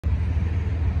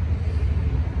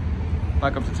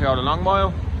Welcome to Toyota Long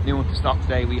Mile. New into stock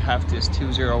today, we have this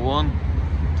 201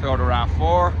 Toyota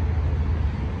RAV4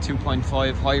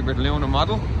 2.5 hybrid Luna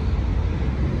model,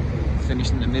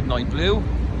 finished in the midnight blue.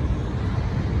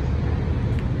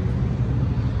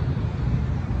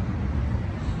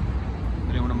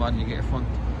 The Luna model, you get your front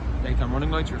daytime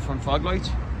running lights, your front fog lights.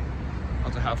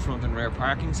 Also have front and rear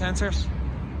parking sensors.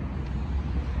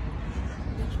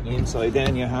 Inside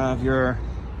then you have your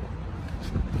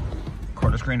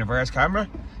quarter screen reverse camera.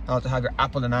 You also have your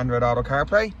Apple and Android Auto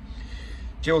CarPlay,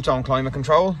 dual tone climate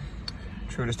control.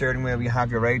 Through the steering wheel you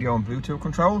have your radio and Bluetooth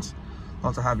controls.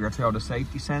 Also have your Toyota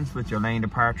Safety Sense with your lane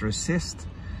departure assist,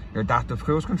 your adaptive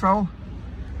cruise control,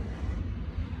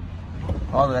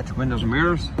 all electric windows and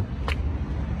mirrors,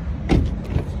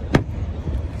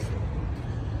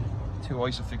 2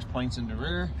 ISOFIX points in the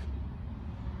rear.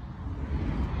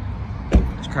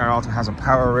 This car also has a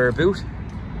power rear boot.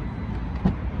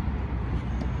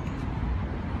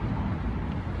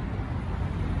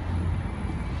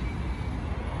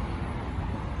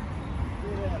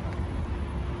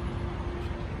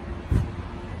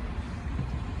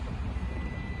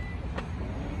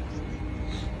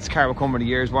 This car will come with a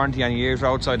year's warranty and a year's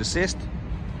roadside assist.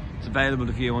 It's available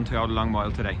to view on Toyota Long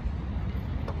Mile today.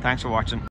 Thanks for watching.